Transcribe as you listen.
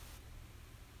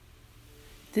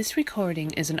This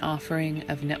recording is an offering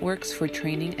of Networks for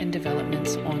Training and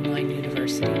Development's online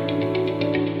university.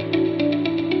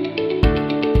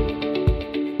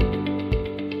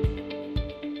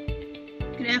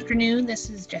 Good afternoon, this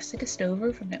is Jessica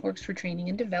Stover from Networks for Training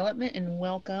and Development, and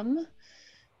welcome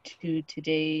to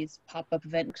today's pop-up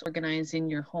event, Organizing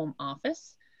Your Home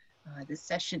Office. This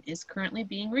session is currently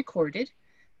being recorded,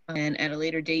 and at a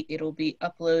later date, it'll be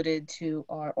uploaded to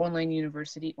our online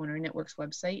university on our Networks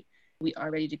website. We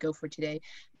are ready to go for today.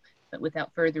 But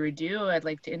without further ado, I'd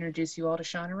like to introduce you all to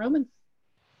Shauna Roman.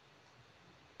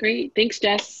 Great. Thanks,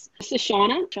 Jess. This is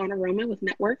Shauna Roman with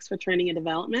Networks for Training and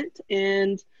Development.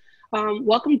 And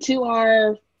welcome to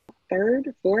our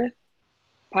fourth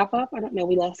pop-up. I don't know,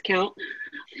 we lost count.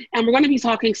 And we're going to be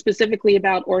talking specifically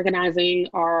about organizing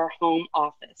our home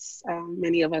office.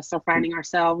 Many of us are finding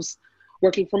ourselves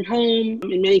working from home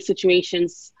in many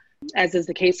situations. As is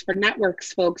the case for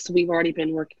Networks folks, we've already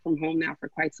been working from home now for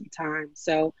quite some time.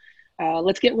 So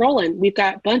let's get rolling. We've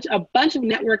got a bunch of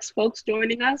Networks folks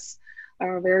joining us,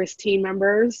 various team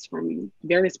members from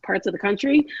various parts of the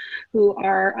country who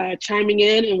are chiming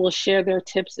in and will share their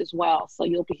tips as well. So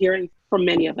you'll be hearing from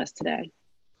many of us today.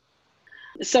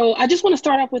 So I just want to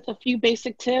start off with a few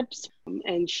basic tips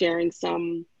and sharing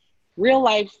some real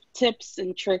life tips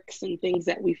and tricks and things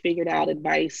that we figured out,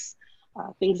 advice,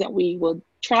 things that we will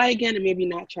try again and maybe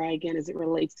not try again as it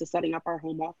relates to setting up our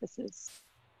home offices.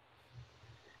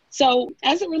 So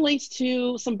as it relates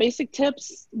to some basic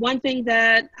tips, one thing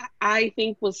that I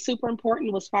think was super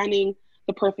important was finding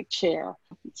the perfect chair.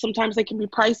 Sometimes they can be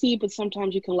pricey, but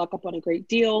sometimes you can luck up on a great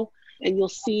deal, and you'll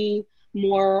see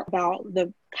more about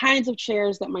the kinds of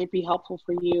chairs that might be helpful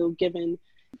for you given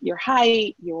your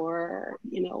height, your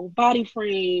body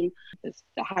frame,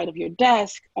 the height of your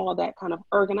desk, all that kind of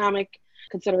ergonomic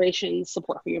considerations,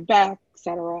 support for your back,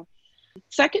 etc.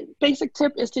 Second basic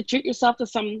tip is to treat yourself to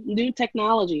some new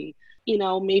technology.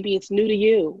 Maybe it's new to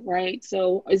you, right?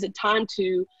 So is it time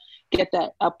to get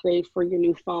that upgrade for your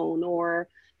new phone or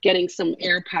getting some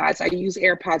AirPods? I use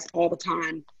AirPods all the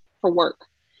time for work,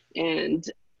 and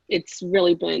it's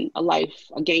really been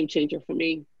a game changer for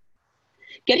me.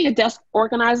 Getting a desk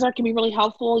organizer can be really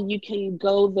helpful. You can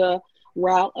go the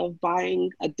route of buying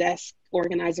a desk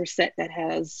organizer set that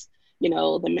has,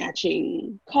 the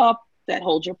matching cup that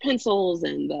holds your pencils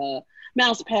and the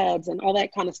mouse pads and all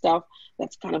that kind of stuff.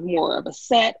 That's kind of more of a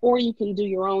set, or you can do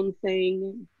your own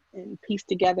thing and piece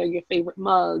together your favorite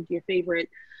mug, your favorite,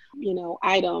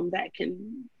 item that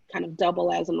can kind of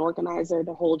double as an organizer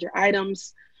to hold your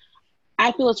items.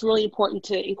 I feel it's really important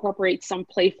to incorporate some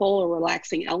playful or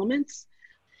relaxing elements.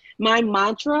 My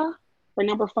mantra for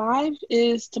number 5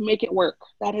 is to make it work.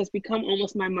 That has become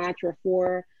almost my mantra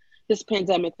for this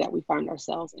pandemic that we find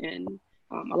ourselves in.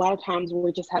 A lot of times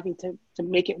we're just having to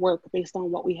make it work based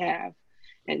on what we have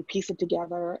and piece it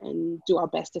together and do our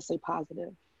best to stay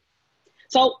positive.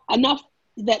 So enough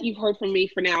that you've heard from me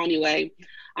for now anyway.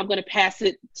 I'm going to pass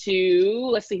it to,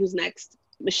 let's see who's next,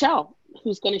 Michelle,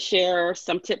 who's going to share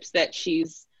some tips that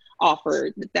she's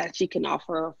offered, that she can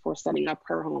offer for setting up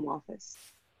her home office.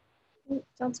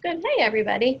 Sounds good. Hey,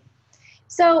 everybody.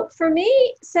 So for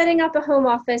me, setting up a home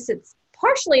office, it's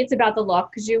about the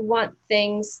look, because you want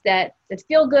things that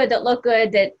feel good, that look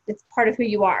good, that it's part of who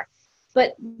you are.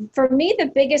 But for me, the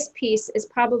biggest piece is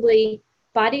probably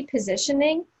body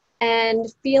positioning and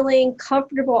feeling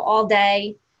comfortable all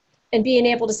day and being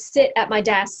able to sit at my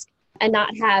desk and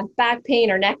not have back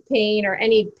pain or neck pain or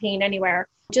any pain anywhere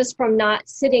just from not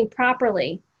sitting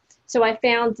properly. So I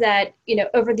found that,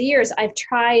 over the years, I've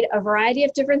tried a variety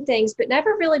of different things, but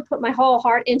never really put my whole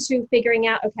heart into figuring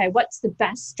out, okay, what's the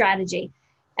best strategy?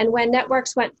 And when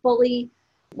Networks went fully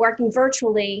working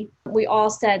virtually, we all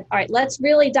said, all right, let's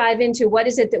really dive into what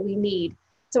is it that we need.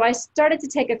 So I started to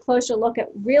take a closer look at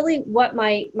really what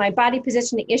my body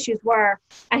positioning issues were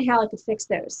and how I could fix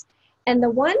those. And the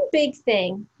one big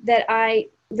thing that I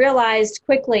realized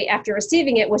quickly after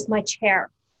receiving it was my chair.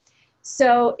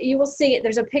 So you will see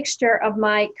there's a picture of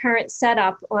my current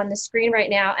setup on the screen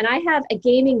right now, and I have a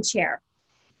gaming chair.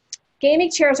 Gaming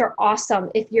chairs are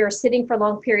awesome if you're sitting for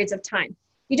long periods of time.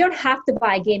 You don't have to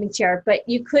buy a gaming chair, but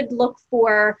you could look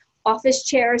for office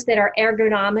chairs that are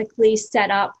ergonomically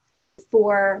set up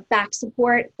for back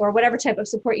support or whatever type of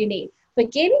support you need.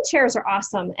 But gaming chairs are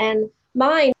awesome, and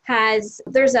mine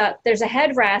there's a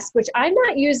headrest, which I'm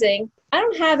not using. I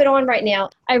don't have it on right now.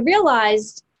 I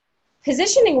realized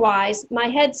positioning wise, my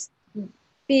head's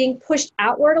being pushed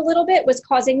outward a little bit was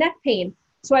causing neck pain.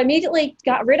 So I immediately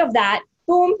got rid of that.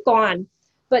 Boom, gone.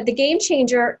 But the game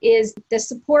changer is the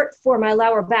support for my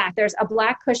lower back. There's a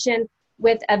black cushion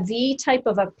with a V type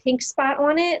of a pink spot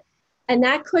on it. And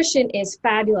that cushion is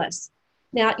fabulous.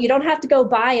 Now, you don't have to go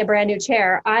buy a brand new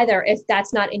chair either if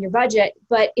that's not in your budget,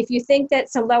 but if you think that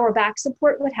some lower back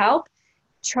support would help,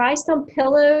 try some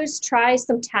pillows, try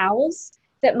some towels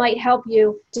that might help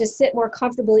you to sit more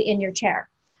comfortably in your chair.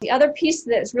 The other piece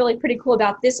that's really pretty cool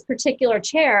about this particular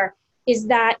chair is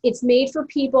that it's made for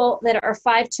people that are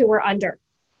 5'2" or under.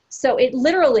 So it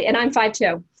literally, and I'm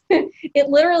 5'2", it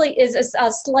literally is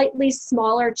a slightly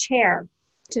smaller chair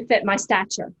to fit my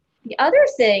stature. The other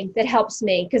thing that helps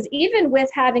me, because even with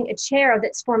having a chair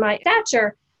that's for my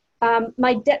stature,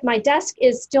 my desk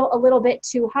is still a little bit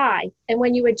too high. And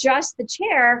when you adjust the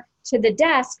chair to the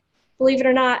desk, believe it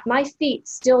or not, my feet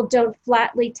still don't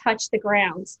flatly touch the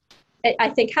ground. I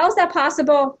think, how is that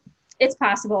possible? It's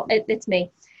possible. It's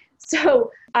me.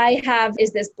 So I have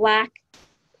is this black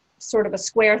sort of a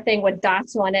square thing with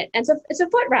dots on it. And so it's a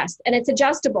footrest and it's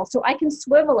adjustable. So I can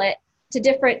swivel it to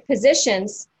different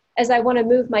positions as I want to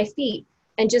move my feet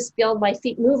and just feel my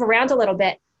feet move around a little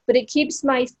bit. But it keeps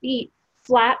my feet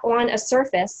flat on a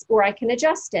surface where I can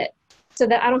adjust it so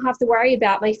that I don't have to worry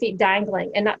about my feet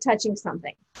dangling and not touching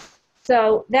something.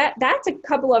 So that's a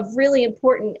couple of really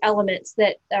important elements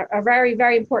that are very,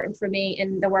 very important for me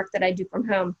in the work that I do from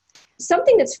home.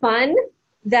 Something that's fun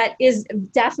that is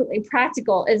definitely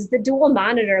practical is the dual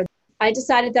monitor. I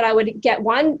decided that I would get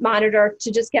one monitor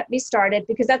to just get me started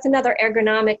because that's another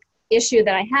ergonomic issue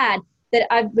that I had, that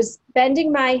I was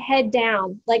bending my head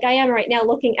down like I am right now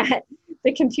looking at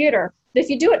the computer. But if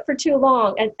you do it for too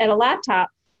long at a laptop,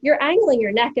 you're angling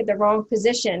your neck at the wrong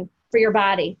position for your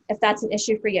body if that's an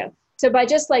issue for you. So by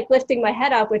just like lifting my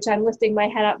head up, which I'm lifting my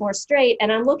head up more straight,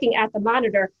 and I'm looking at the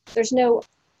monitor,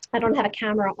 I don't have a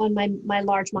camera on my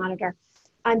large monitor.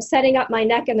 I'm setting up my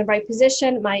neck in the right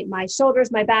position, my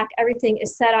shoulders, my back, everything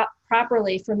is set up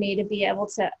properly for me to be able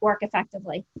to work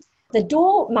effectively. The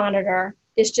dual monitor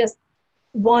is just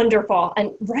wonderful.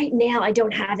 And right now I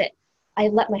don't have it. I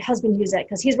let my husband use it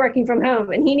because he's working from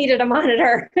home and he needed a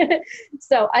monitor.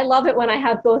 So I love it when I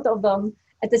have both of them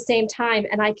at the same time,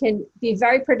 and I can be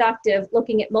very productive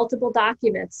looking at multiple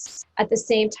documents at the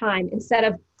same time instead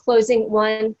of closing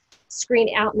one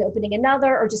screen out and opening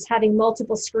another, or just having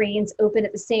multiple screens open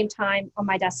at the same time on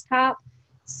my desktop.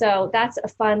 So that's a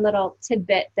fun little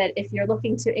tidbit that if you're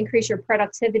looking to increase your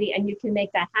productivity and you can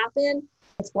make that happen,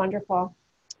 it's wonderful.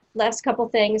 Last couple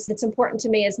things that's important to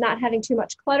me is not having too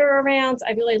much clutter around.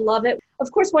 I really love it. Of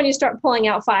course, when you start pulling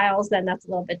out files, then that's a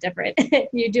little bit different.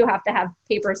 You do have to have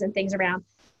papers and things around.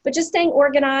 But just staying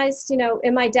organized,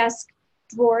 in my desk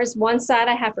drawers, one side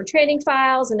I have for training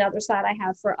files, another side I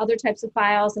have for other types of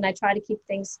files, and I try to keep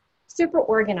things super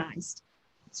organized.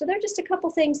 So they're just a couple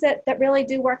things that really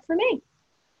do work for me.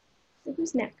 So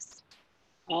who's next?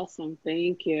 Awesome.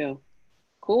 Thank you.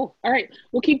 Cool. All right.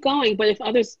 We'll keep going, but if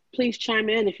others, please chime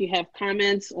in if you have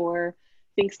comments or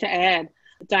things to add.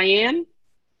 Diane,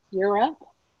 you're up.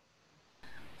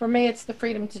 For me, it's the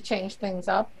freedom to change things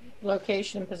up,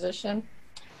 location and position.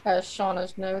 As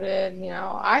Shauna's noted,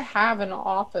 I have an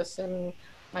office in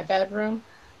my bedroom,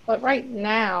 but right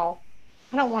now,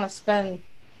 I don't want to spend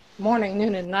morning,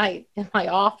 noon, and night in my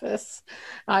office.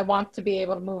 I want to be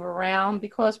able to move around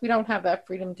because we don't have that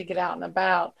freedom to get out and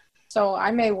about. So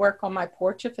I may work on my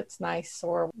porch if it's nice,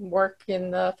 or work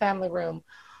in the family room,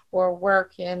 or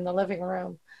work in the living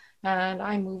room, and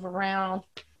I move around.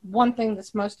 One thing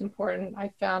that's most important I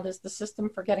found is the system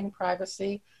for getting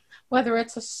privacy, whether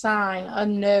it's a sign, a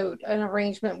note, an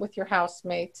arrangement with your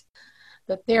housemates,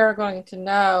 that they're going to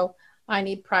know I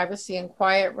need privacy and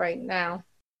quiet right now.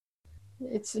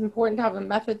 It's important to have a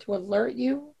method to alert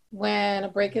you when a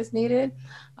break is needed.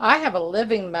 I have a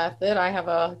living method. I have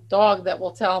a dog that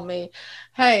will tell me,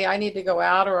 hey, I need to go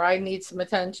out or I need some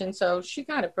attention. So she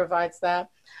kind of provides that.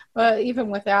 But even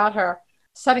without her,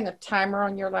 setting a timer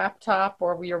on your laptop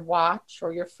or your watch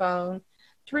or your phone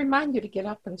to remind you to get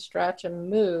up and stretch and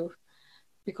move,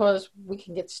 because we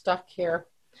can get stuck here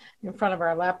in front of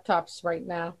our laptops right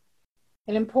now.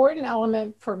 An important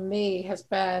element for me has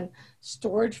been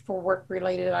storage for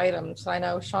work-related items. I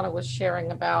know Shauna was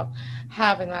sharing about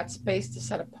having that space to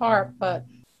set apart, but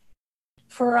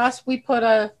for us, we put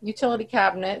a utility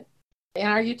cabinet in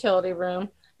our utility room,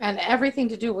 and everything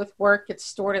to do with work gets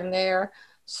stored in there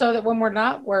so that when we're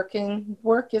not working,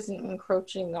 work isn't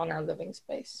encroaching on our living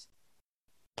space.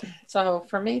 So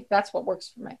for me, that's what works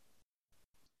for me.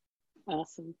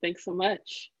 Awesome. Thanks so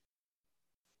much.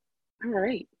 All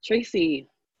right, Tracy.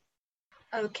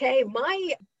 Okay,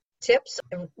 my tips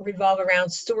revolve around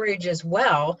storage as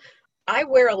well. I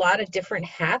wear a lot of different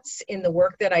hats in the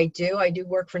work that I do. I do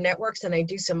work for networks and I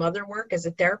do some other work as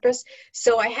a therapist.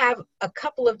 So I have a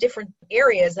couple of different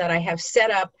areas that I have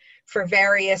set up for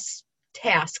various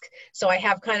tasks. So I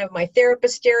have kind of my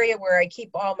therapist area where I keep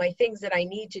all my things that I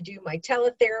need to do my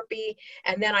teletherapy.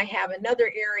 And then I have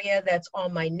another area that's all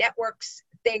my networks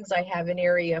things. I have an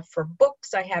area for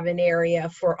books. I have an area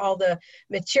for all the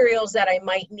materials that I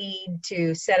might need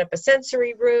to set up a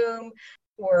sensory room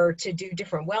or to do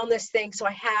different wellness things. So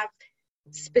I have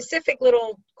specific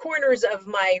little corners of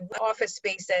my office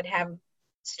space that have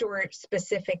storage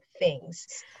specific things.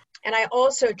 And I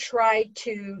also try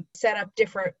to set up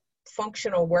different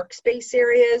functional workspace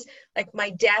areas. Like my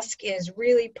desk is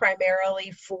really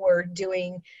primarily for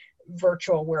doing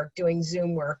virtual work, doing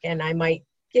Zoom work, and I might,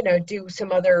 do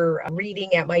some other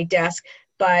reading at my desk.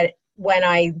 But when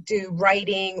I do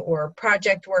writing or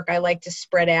project work, I like to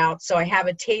spread out. So I have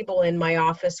a table in my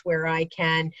office where I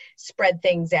can spread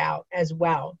things out as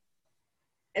well.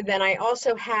 And then I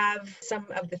also have some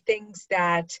of the things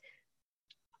that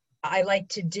I like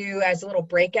to do as little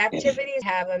break activities,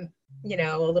 have a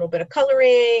little bit of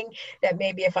coloring, that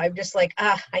maybe if I'm just like,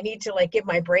 I need to give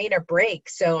my brain a break.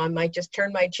 So I might just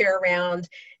turn my chair around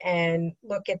and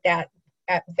look at that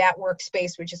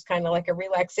workspace, which is kind of like a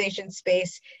relaxation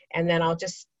space. And then I'll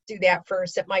just do that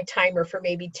set my timer for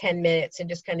maybe 10 minutes and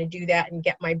just kind of do that and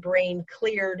get my brain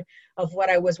cleared of what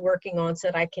I was working on so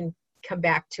that I can come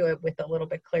back to it with a little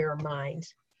bit clearer mind.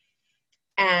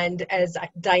 And as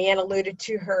Diane alluded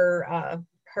to,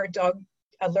 her dog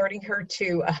alerting her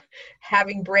to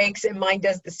having breaks, and mine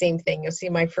does the same thing. You'll see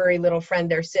my furry little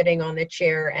friend there sitting on the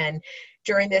chair, and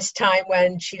during this time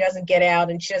when she doesn't get out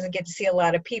and she doesn't get to see a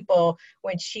lot of people,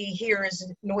 when she hears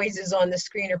noises on the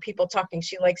screen or people talking,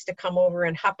 she likes to come over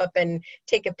and hop up and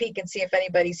take a peek and see if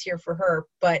anybody's here for her.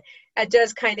 But it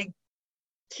does kind of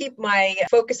keep my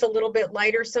focus a little bit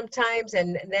lighter sometimes.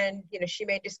 And then, she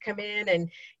may just come in and,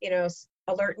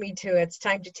 alert me to it's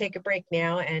time to take a break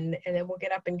now. And then we'll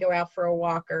get up and go out for a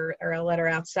walk or I'll let her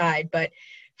outside. But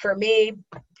for me,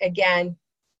 again,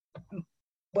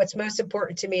 what's most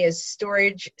important to me is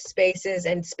storage spaces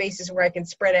and spaces where I can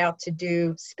spread out to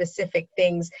do specific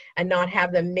things and not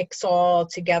have them mix all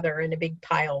together in a big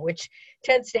pile, which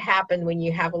tends to happen when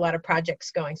you have a lot of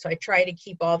projects going. So I try to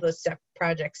keep all those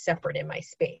projects separate in my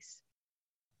space.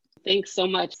 Thanks so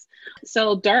much.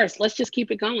 So Doris, let's just keep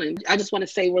it going. I just want to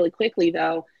say really quickly,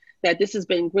 though, that this has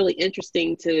been really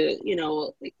interesting to,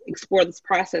 explore this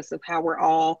process of how we're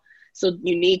all so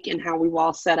unique and how we've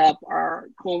all set up our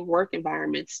home work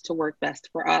environments to work best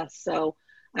for us. So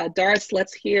Doris,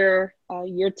 let's hear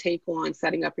your take on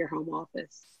setting up your home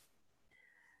office.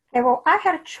 Okay, well, I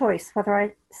had a choice whether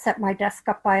I set my desk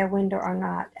up by a window or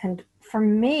not. And for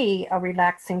me, a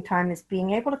relaxing time is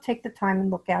being able to take the time and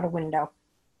look out a window.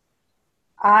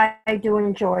 I do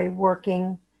enjoy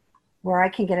working where I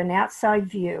can get an outside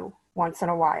view once in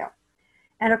a while.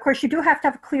 And of course, you do have to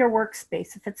have a clear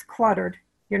workspace. If it's cluttered,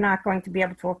 you're not going to be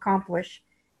able to accomplish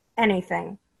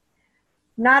anything.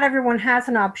 Not everyone has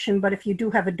an option, but if you do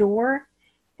have a door,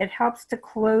 it helps to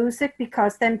close it,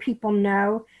 because then people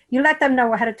know, you let them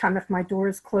know ahead of time, if my door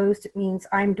is closed, it means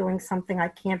I'm doing something, I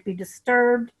can't be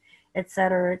disturbed, et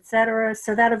cetera, et cetera.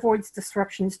 So that avoids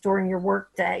disruptions during your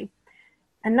work day.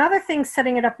 Another thing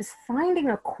setting it up is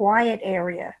finding a quiet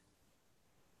area,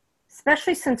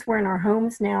 especially since we're in our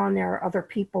homes now and there are other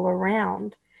people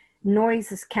around.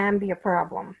 Noises can be a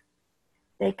problem.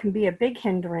 They can be a big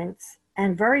hindrance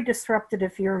and very disruptive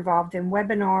if you're involved in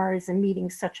webinars and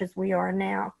meetings such as we are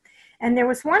now. And there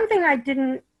was one thing I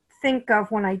didn't think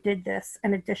of when I did this,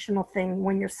 an additional thing.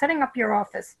 When you're setting up your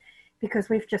office, because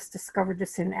we've just discovered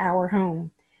this in our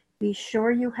home, be sure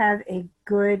you have a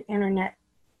good internet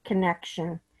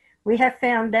connection. We have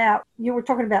found out, you were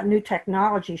talking about new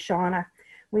technology, Shauna.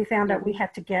 We found out we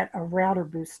had to get a router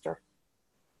booster.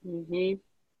 Mm-hmm.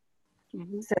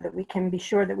 Mm-hmm. So that we can be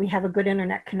sure that we have a good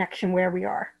internet connection where we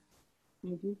are.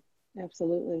 Mm-hmm.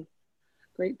 Absolutely.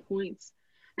 Great points.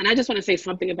 And I just want to say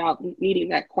something about needing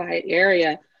that quiet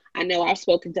area. I know I've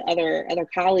spoken to other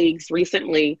colleagues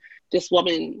recently. This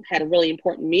woman had a really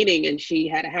important meeting and she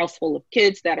had a house full of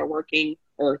kids that are working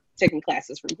or taking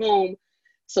classes from home.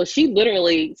 So she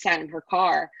literally sat in her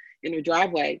car in her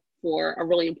driveway for a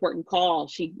really important call.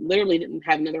 She literally didn't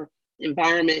have another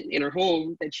environment in her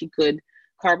home that she could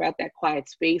carve out that quiet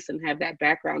space and have that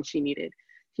background she needed.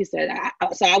 She said,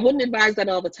 so I wouldn't advise that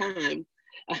all the time.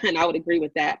 And I would agree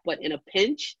with that. But in a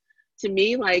pinch, to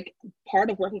me, part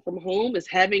of working from home is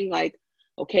having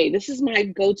okay, this is my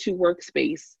go-to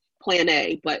workspace, plan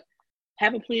A, but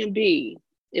have a plan B.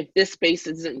 If this space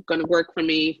isn't going to work for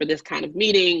me for this kind of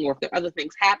meeting, or if there are other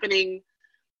things happening,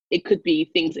 it could be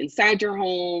things inside your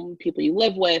home, people you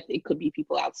live with, it could be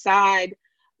people outside,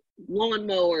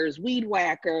 lawnmowers, weed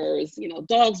whackers,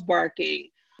 dogs barking.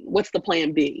 What's the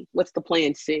plan B? What's the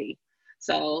plan C?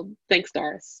 So thanks,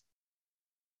 Doris.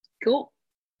 Cool.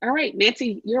 All right,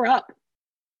 Nancy, you're up.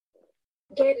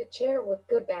 Get a chair with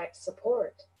good back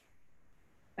support.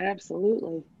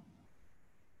 Absolutely.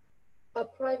 A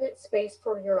private space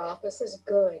for your office is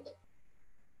good.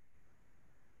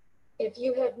 If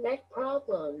you have neck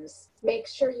problems, make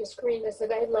sure your screen is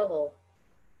at eye level.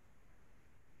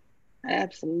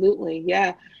 Absolutely.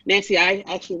 Yeah. Nancy, I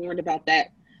actually learned about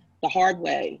that the hard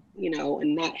way,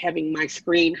 and not having my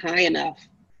screen high enough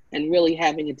and really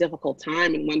having a difficult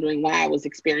time and wondering why I was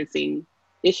experiencing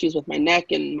issues with my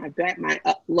neck and my back, my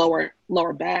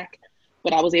lower back.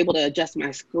 But I was able to adjust my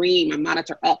screen, my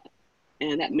monitor up,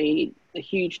 and that made a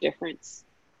huge difference.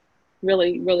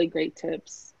 Really, really great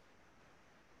tips.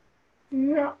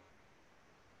 Yeah.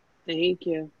 Thank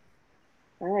you.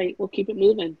 All right, we'll keep it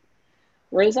moving.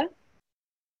 Rosa?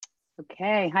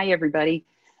 Okay, hi everybody.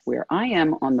 Where I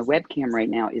am on the webcam right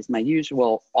now is my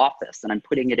usual office, and I'm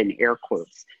putting it in air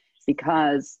quotes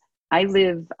because I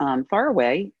live far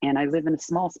away and I live in a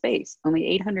small space, only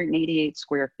 888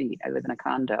 square feet. I live in a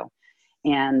condo.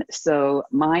 And so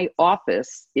my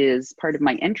office is part of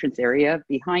my entrance area.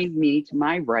 Behind me to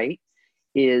my right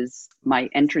is my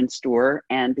entrance door,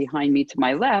 and behind me to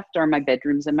my left are my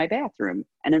bedrooms and my bathroom.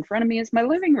 And in front of me is my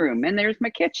living room, and there's my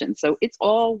kitchen. So it's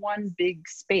all one big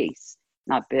space,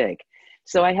 not big.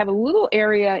 So I have a little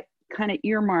area kind of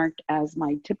earmarked as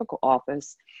my typical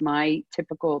office, my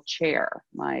typical chair,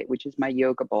 which is my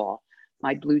yoga ball,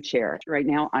 my blue chair. Right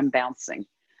now I'm bouncing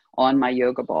on my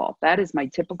yoga ball. That is my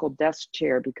typical desk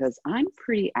chair because I'm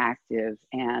pretty active,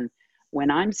 and when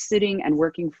I'm sitting and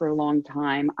working for a long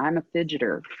time, I'm a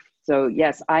fidgeter. So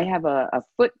yes, I have a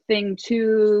foot thing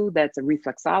too. That's a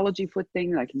reflexology foot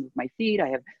thing. I can move my feet. I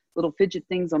have little fidget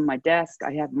things on my desk.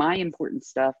 I have my important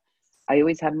stuff. I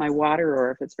always have my water,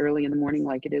 or if it's early in the morning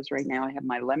like it is right now, I have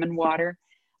my lemon water.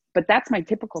 But that's my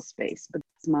typical space. But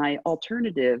my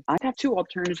alternative, I have two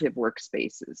alternative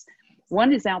workspaces.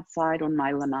 One is outside on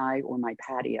my lanai or my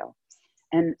patio.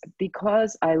 And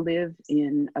because I live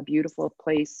in a beautiful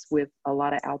place with a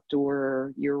lot of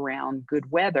outdoor year-round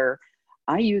good weather,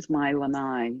 I use my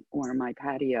lanai or my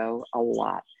patio a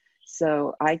lot.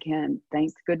 So I can,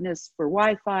 thank goodness for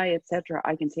Wi-Fi, etc.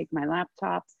 I can take my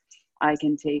laptop, I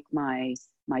can take my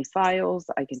files,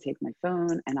 I can take my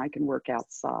phone, and I can work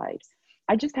outside.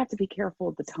 I just have to be careful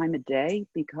of the time of day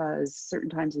because certain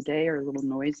times of day are a little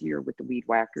noisier with the weed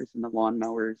whackers and the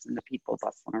lawnmowers and the people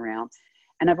bustling around.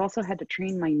 And I've also had to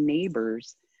train my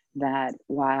neighbors that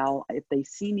if they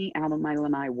see me out on my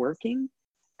lanai working,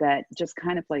 that just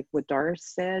kind of like what Doris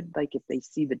said, like if they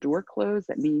see the door closed,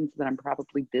 that means that I'm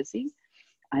probably busy.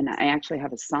 And I actually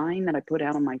have a sign that I put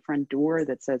out on my front door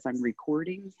that says I'm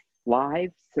recording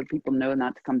live so people know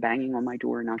not to come banging on my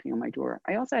door, knocking on my door.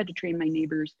 I also had to train my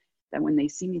neighbors that when they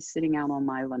see me sitting out on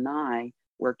my lanai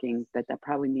working, that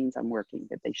probably means I'm working,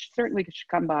 that they certainly should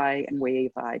come by and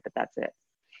wave hi, but that's it.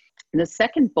 And the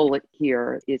second bullet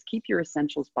here is keep your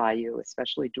essentials by you,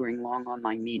 especially during long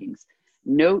online meetings.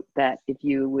 Note that if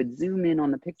you would zoom in on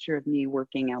the picture of me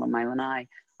working out on my lanai,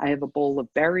 I have a bowl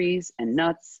of berries and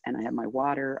nuts, and I have my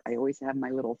water. I always have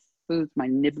my little foods, my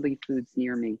nibbly foods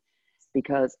near me,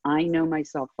 because I know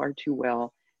myself far too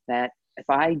well that if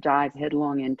I dive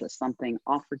headlong into something,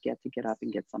 I'll forget to get up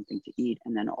and get something to eat.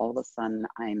 And then all of a sudden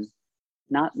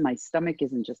my stomach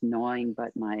isn't just gnawing,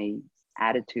 but my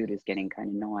attitude is getting kind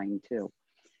of gnawing too.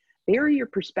 Vary your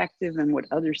perspective and what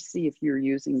others see if you're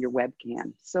using your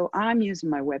webcam. So I'm using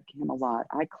my webcam a lot.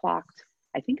 I clocked,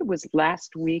 I think it was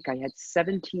last week, I had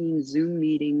 17 Zoom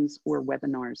meetings or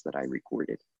webinars that I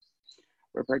recorded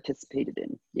or participated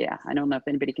in. Yeah, I don't know if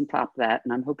anybody can top that,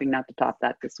 and I'm hoping not to top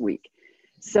that this week.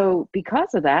 So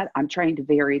because of that, I'm trying to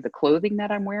vary the clothing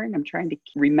that I'm wearing. I'm trying to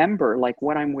remember like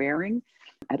what I'm wearing,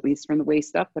 at least from the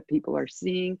waist up that people are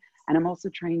seeing. And I'm also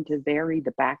trying to vary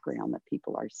the background that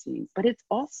people are seeing. But it's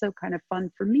also kind of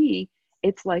fun for me.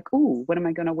 It's like, ooh, what am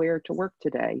I going to wear to work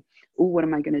today? Ooh, what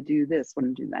am I going to do this? What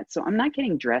am I doing that? So I'm not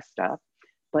getting dressed up,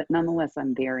 but nonetheless,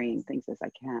 I'm varying things as I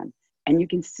can. And you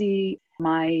can see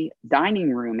my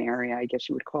dining room area, I guess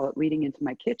you would call it, leading into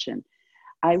my kitchen.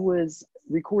 I was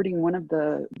recording one of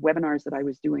the webinars that I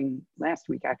was doing last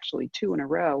week, actually 2 in a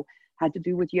row, had to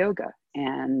do with yoga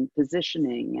and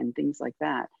positioning and things like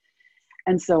that.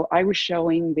 And so I was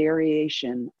showing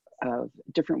variation of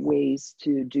different ways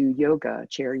to do yoga,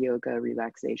 chair yoga,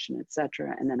 relaxation,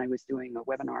 etc. And then I was doing a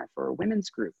webinar for a women's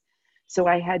group. So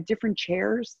I had different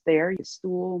chairs there, a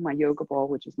stool, my yoga ball,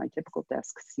 which is my typical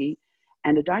desk seat,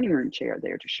 and a dining room chair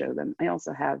there to show them. I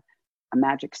also have a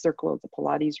magic circle, the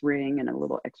Pilates ring, and a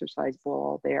little exercise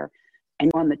ball there. And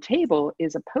on the table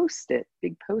is a Post-it,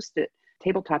 big Post-it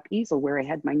tabletop easel where I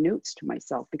had my notes to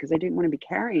myself because I didn't want to be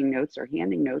carrying notes or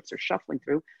handing notes or shuffling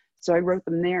through. So I wrote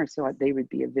them there so they would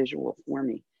be a visual for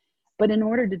me. But in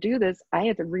order to do this, I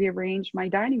had to rearrange my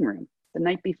dining room. The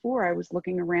night before, I was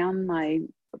looking around my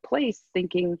place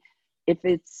thinking, if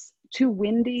it's too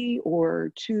windy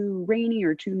or too rainy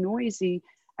or too noisy,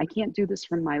 I can't do this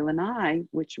from my lanai,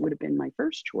 which would have been my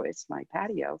first choice, my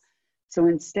patio. So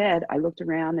instead, I looked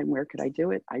around and where could I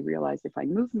do it? I realized if I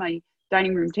moved my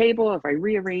dining room table, if I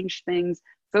rearranged things,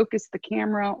 focused the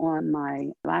camera on my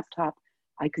laptop,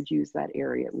 I could use that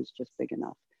area. It was just big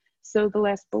enough. So the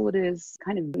last bullet is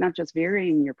kind of not just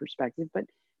varying your perspective, but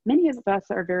many of us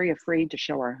are very afraid to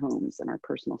show our homes and our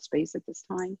personal space at this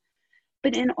time.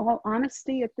 But in all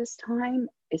honesty, at this time,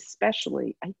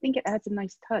 especially, I think it adds a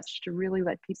nice touch to really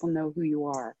let people know who you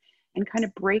are and kind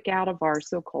of break out of our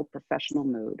so-called professional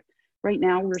mode. Right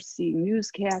now, we're seeing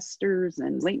newscasters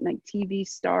and late night TV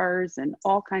stars and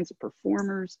all kinds of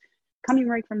performers coming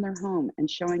right from their home and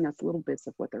showing us little bits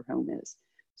of what their home is.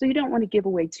 So you don't want to give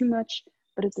away too much,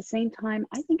 but at the same time,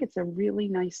 I think it's a really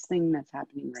nice thing that's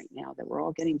happening right now, that we're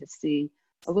all getting to see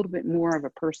a little bit more of a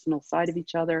personal side of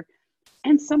each other.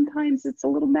 And sometimes it's a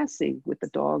little messy with the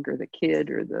dog or the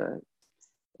kid or the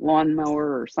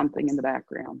lawnmower or something in the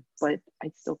background, but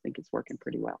I still think it's working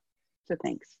pretty well. So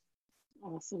thanks.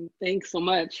 Awesome. Thanks so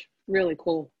much. Really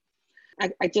cool.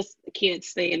 I just can't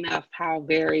say enough how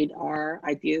varied our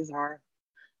ideas are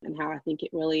and how I think it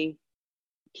really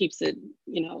keeps it,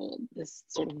 this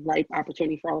sort of ripe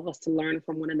opportunity for all of us to learn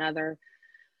from one another.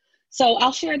 So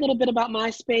I'll share a little bit about my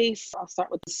space. I'll start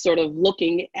with sort of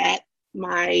looking at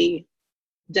my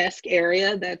desk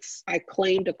area I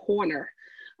claimed a corner.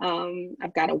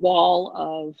 I've got a wall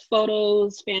of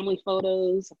photos, family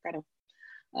photos. I've got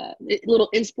a little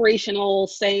inspirational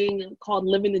saying called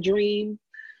 "Living the Dream."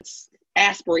 It's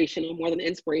aspirational more than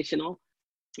inspirational,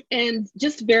 and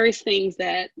just various things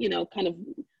that kind of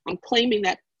I'm claiming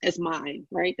that as mine.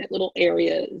 Right, that little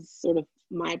area is sort of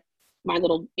my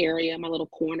little area, my little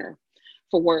corner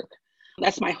for work.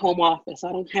 That's my home office.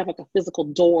 I don't have like a physical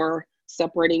door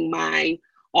separating my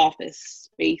office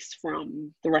space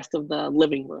from the rest of the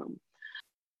living room.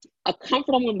 A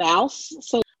comfortable mouse.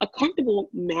 So a comfortable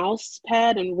mouse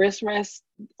pad and wrist rest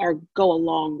go a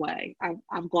long way.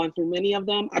 I've gone through many of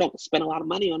them. I don't spend a lot of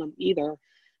money on them either.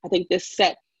 I think this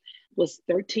set was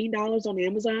 $13 on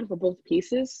Amazon for both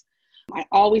pieces. I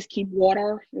always keep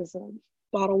water. There's a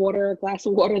bottle of water, a glass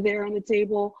of water there on the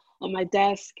table on my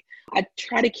desk. I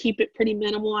try to keep it pretty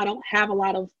minimal. I don't have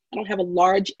a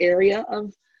large area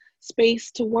of space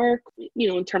to work,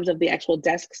 in terms of the actual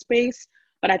desk space,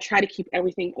 but I try to keep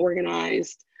everything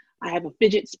organized. I have a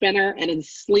fidget spinner and a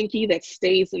slinky that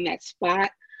stays in that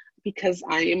spot because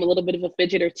I am a little bit of a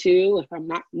fidgeter too. If I'm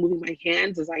not moving my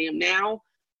hands as I am now,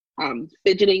 I'm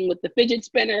fidgeting with the fidget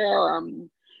spinner or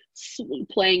I'm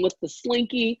playing with the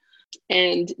slinky,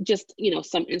 and just,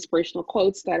 some inspirational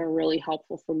quotes that are really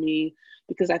helpful for me,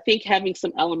 because I think having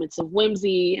some elements of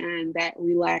whimsy and that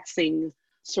relaxing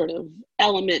sort of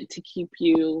element to keep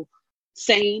you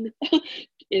sane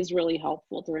is really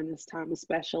helpful during this time,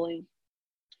 especially.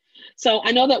 So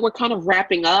I know that we're kind of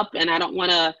wrapping up and I don't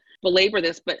want to belabor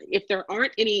this, but if there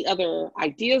aren't any other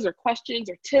ideas or questions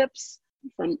or tips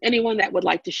from anyone that would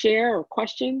like to share, or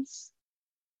questions,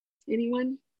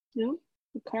 anyone? No?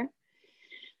 Okay.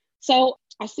 So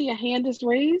I see a hand is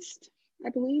raised,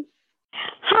 I believe.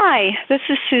 Hi, this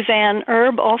is Suzanne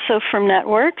Erb, also from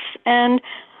Networks, and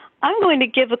I'm going to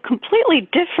give a completely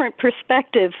different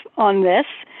perspective on this,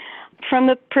 from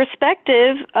the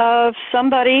perspective of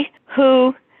somebody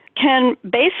who can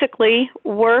basically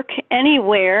work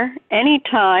anywhere,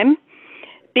 anytime,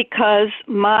 because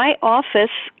my office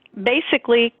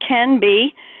basically can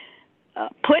be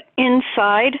put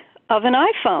inside of an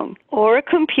iPhone or a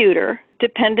computer,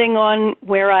 depending on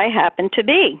where I happen to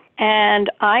be. And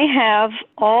I have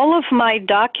all of my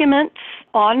documents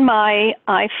on my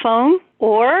iPhone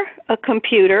or a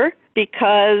computer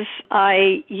because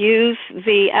I use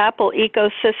the Apple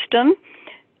ecosystem.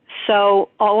 So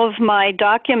all of my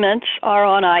documents are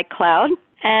on iCloud.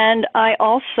 And I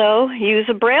also use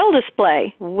a Braille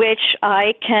display, which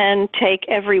I can take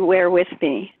everywhere with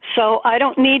me. So I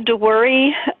don't need to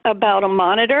worry about a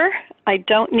monitor. I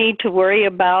don't need to worry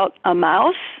about a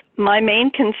mouse. My main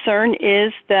concern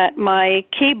is that my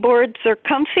keyboards are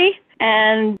comfy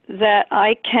and that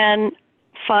I can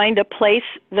find a place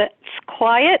that's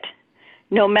quiet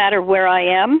no matter where I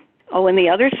am. Oh, and the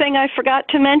other thing I forgot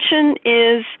to mention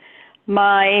is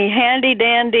my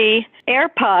handy-dandy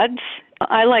AirPods.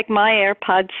 I like my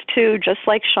AirPods too, just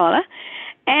like Shauna.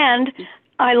 And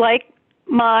I like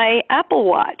my Apple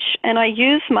Watch. And I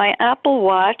use my Apple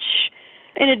Watch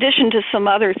in addition to some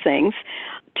other things,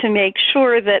 to make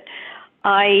sure that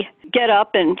I get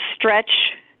up and stretch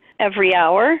every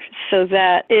hour so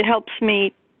that it helps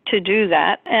me to do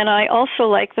that. And I also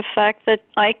like the fact that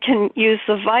I can use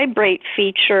the vibrate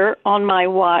feature on my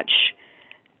watch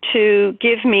to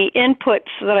give me input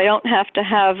so that I don't have to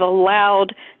have a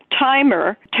loud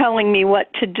timer telling me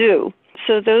what to do.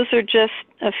 So those are just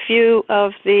a few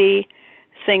of the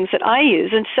things that I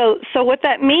use. And so what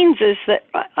that means is that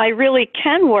I really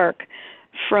can work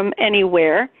from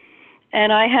anywhere,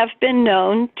 and I have been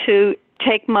known to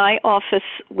take my office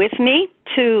with me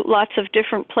to lots of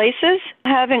different places.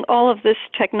 Having all of this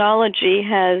technology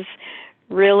has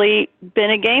really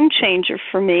been a game changer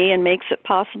for me and makes it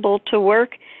possible to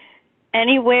work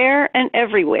anywhere and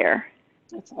everywhere.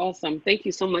 That's awesome. Thank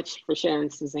you so much for sharing,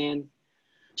 Suzanne.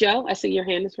 Joe, I see your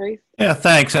hand is raised. Yeah,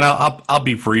 thanks. And I'll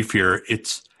be brief here.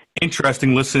 It's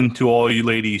interesting listening to all you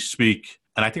ladies speak.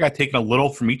 And I think I've taken a little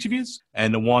from each of you.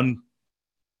 And the one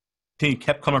thing you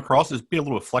kept coming across is be a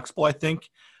little bit flexible, I think,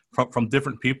 from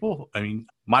different people. I mean,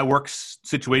 my work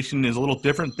situation is a little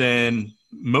different than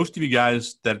most of you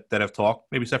guys that have talked,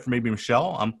 maybe except for maybe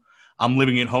Michelle. I'm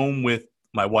living at home with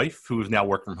my wife, who is now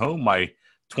working from home, my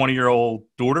 20-year-old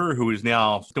daughter, who is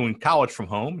now doing college from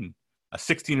home, and a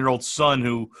 16-year-old son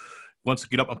who wants to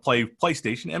get up and play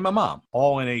PlayStation, and my mom,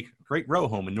 all in a great row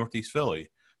home in Northeast Philly.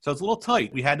 So it's a little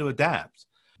tight. We had to adapt.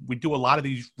 We do a lot of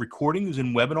these recordings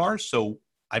and webinars, so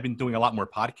I've been doing a lot more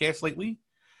podcasts lately,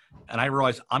 and I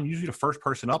realize I'm usually the first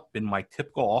person up, and my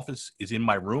typical office is in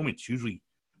my room. It's usually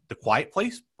the quiet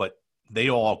place, but they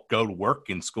all go to work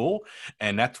in school,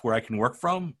 and that's where I can work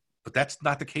from, but that's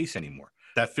not the case anymore.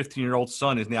 That 15-year-old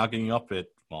son is now getting up at,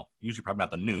 well, usually probably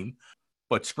about the noon,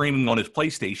 but screaming on his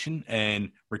PlayStation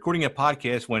and recording a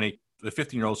podcast when the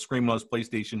 15-year-old screaming on his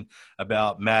PlayStation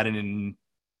about Madden in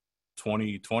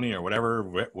 2020 or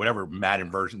whatever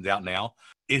Madden version's out now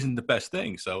isn't the best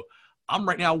thing. So I'm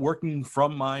right now working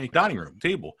from my dining room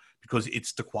table because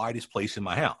it's the quietest place in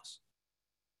my house.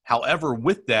 However,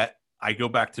 with that, I go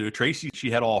back to Tracy. She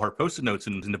had all her Post-it notes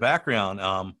in the background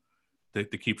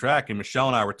to keep track. And Michelle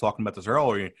and I were talking about this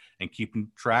earlier and keeping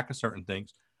track of certain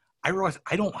things. I realized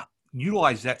I don't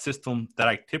utilize that system that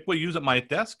I typically use at my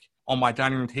desk on my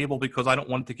dining room table because I don't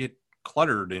want it to get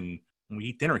cluttered, and we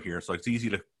eat dinner here, so it's easy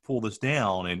to pull this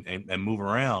down and move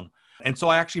around. And so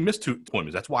I actually missed 2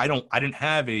 appointments. That's why I didn't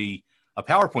have a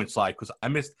PowerPoint slide, because I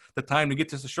missed the time to get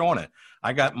this to Shauna.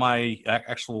 I got my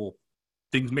actual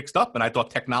things mixed up, and I thought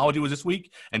technology was this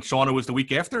week and Shauna was the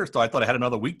week after, so I thought I had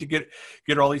another week to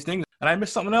get all these things. And I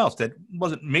missed something else that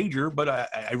wasn't major, but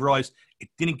I realized it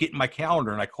didn't get in my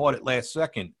calendar, and I caught it last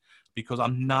second because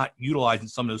I'm not utilizing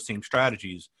some of those same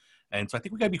strategies. And so I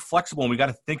think we got to be flexible, and we got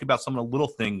to think about some of the little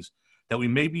things that we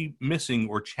may be missing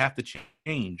or have to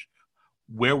change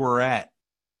where we're at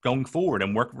going forward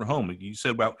and working from home. You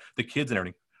said about the kids and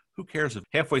everything. Who cares if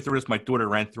halfway through this, my daughter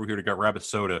ran through here to grab a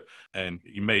soda, and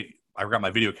I got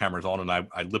my video cameras on, and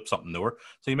I lipped something to her.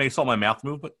 So you may saw my mouth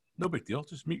move, but no big deal.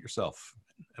 Just mute yourself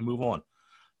and move on.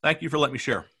 Thank you for letting me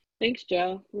share. Thanks,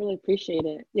 Joe. Really appreciate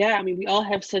it. Yeah, I mean, we all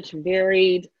have such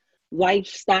varied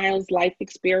lifestyles, life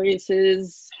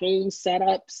experiences, home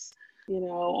setups,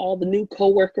 all the new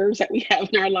coworkers that we have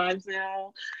in our lives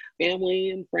now, family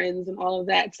and friends and all of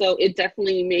that. So it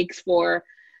definitely makes for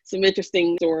some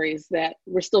interesting stories that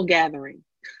we're still gathering.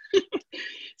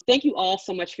 Thank you all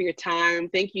so much for your time.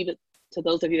 Thank you to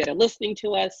those of you that are listening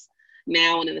to us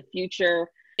now and in the future.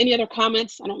 Any other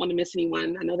comments? I don't want to miss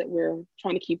anyone. I know that we're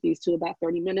trying to keep these to about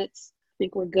 30 minutes. I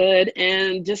think we're good.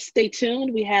 And just stay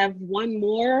tuned. We have one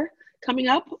more coming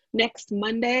up next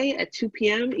Monday at 2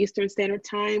 p.m. Eastern Standard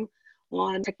Time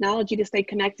on Technology to Stay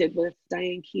Connected with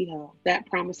Diane Kehoe. That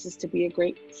promises to be a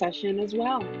great session as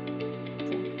well.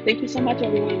 So thank you so much,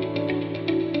 everyone.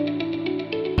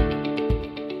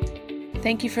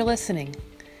 Thank you for listening.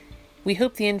 We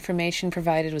hope the information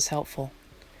provided was helpful.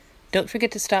 Don't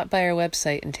forget to stop by our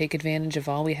website and take advantage of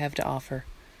all we have to offer.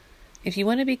 If you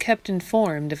want to be kept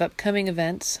informed of upcoming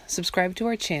events, subscribe to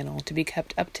our channel to be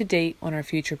kept up to date on our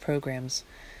future programs.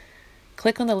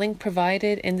 Click on the link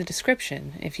provided in the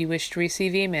description if you wish to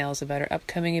receive emails about our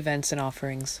upcoming events and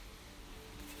offerings.